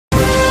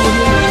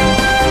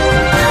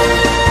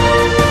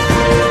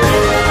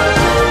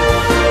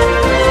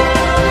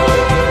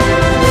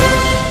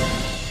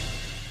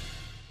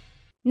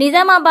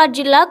నిజామాబాద్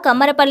జిల్లా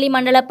కమ్మరపల్లి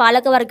మండల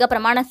పాలకవర్గ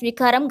ప్రమాణ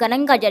స్వీకారం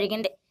ఘనంగా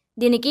జరిగింది.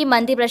 దీనికి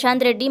మంత్రి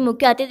ప్రశాంత్ రెడ్డి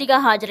ముఖ్య అతిథిగా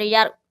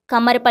హాజరయ్యారు.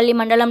 కమ్మరపల్లి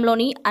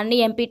మండలంలోని అన్ని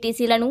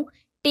ఎంపీటీసీలను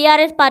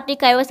టీఆర్ఎస్ పార్టీ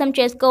కైవసం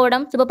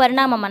చేసుకోవడం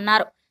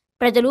శుభపరిణామమన్నారు.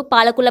 ప్రజలు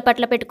పాలకుల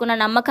పట్ల పెట్టుకున్న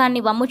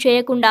నమ్మకాన్ని వమ్ము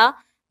చేయకుండా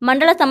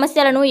మండల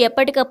సమస్యలను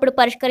ఎప్పటికప్పుడు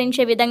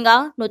పరిష్కరించే విధంగా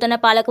నూతన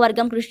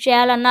పాలకవర్గం కృషి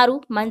చేయాలన్నారు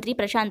మంత్రి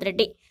ప్రశాంత్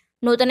రెడ్డి.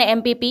 నూతన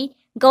ఎంపీపీ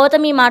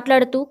గౌతమి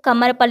మాట్లాడుతూ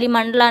కమ్మరపల్లి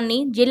మండలాన్ని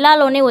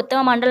జిల్లాలోనే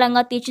ఉత్తమ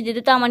మండలంగా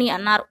తీర్చిదిద్దుతామని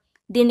అన్నారు.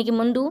 దీనికి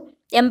ముందు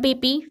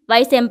ఎంపీపీ,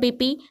 వైస్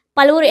ఎంపీపీ,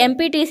 పలువురు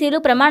ఎంపీటీసీలు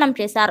ప్రమాణం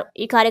చేశారు.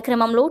 ఈ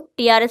కార్యక్రమంలో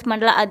టీఆర్ఎస్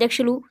మండల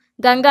అధ్యక్షులు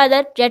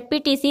గంగాధర్,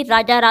 జడ్పీటీసీ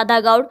రాజా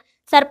రాధాగౌడ్,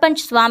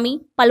 సర్పంచ్ స్వామి,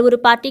 పలువురు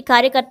పార్టీ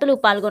కార్యకర్తలు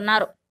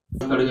పాల్గొన్నారు.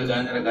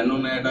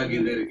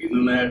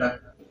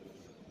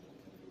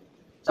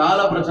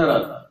 చాలా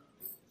ప్రచారాలు,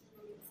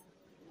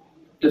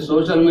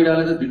 సోషల్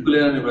మీడియాలో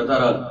దిక్కులేని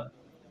ప్రచారాలు.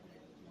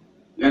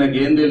 ఆయనకి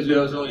ఏం తెలుసు,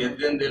 వ్యవసాయం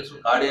ఎద్దేం తెలుసు,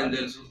 కాడేం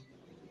తెలుసు,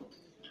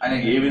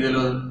 ఆయనకి ఏమి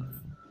తెలియదు.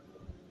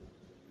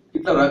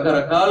 ఇట్లా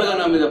రకరకాలుగా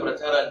నా మీద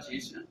ప్రచారాలు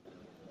చేసిన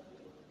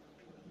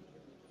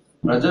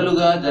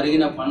ప్రజలుగా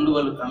జరిగిన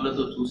పండుగలు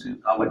కళ్ళతో చూసింది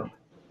కాబట్టి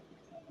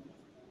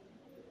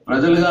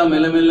ప్రజలుగా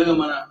మెల్లమెల్లగా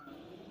మన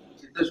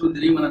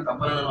చిత్తశుద్ధిని, మన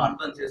తపనలను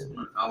అర్థం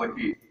చేసుకున్నారు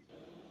కాబట్టి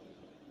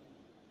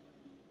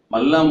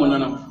మళ్ళా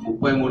మొన్న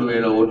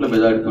 33,000 ఓట్ల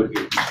మెజారిటీతో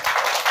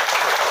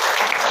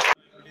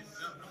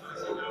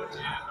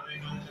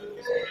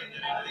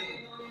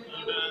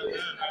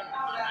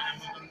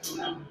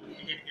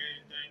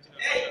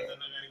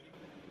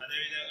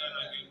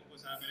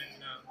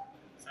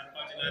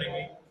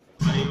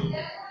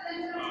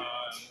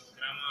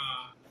గ్రామ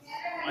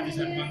మాజీ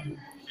సర్పంచ్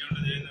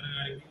దేవేంద్ర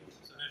గారికి,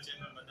 సుధీర్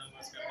చైర్మన్ బద్దం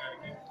భాస్కర్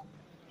గారికి,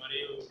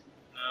 మరియు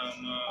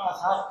మా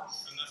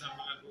సంఘ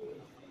సభ్యులకు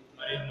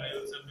మరియు మా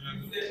యువత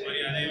సభ్యులకు,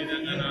 మరియు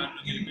అదేవిధంగా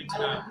నన్ను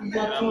గెలిపించిన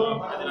గ్రామ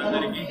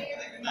ప్రజలందరికీ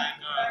నా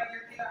యొక్క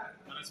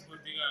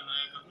మనస్ఫూర్తిగా నా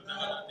యొక్క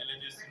కృతజ్ఞతలు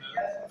తెలియజేస్తున్నాను.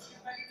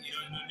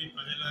 ఈరోజు నుండి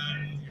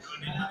ప్రజలను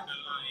ఎటువంటి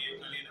పథకాల్లో ఏం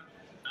కలిగినా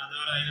నా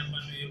ద్వారా అయిన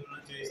పనులు ఏమన్నా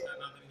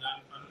చేయిస్తాను. అతని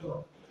దాని పనులు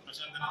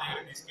ప్రశాంతన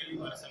దగ్గర తీసుకెళ్లి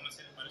వారి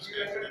సమస్యను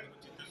పరిష్కరించడానికి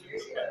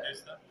చిత్తశుద్ధితో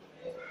పనిచేస్తాను.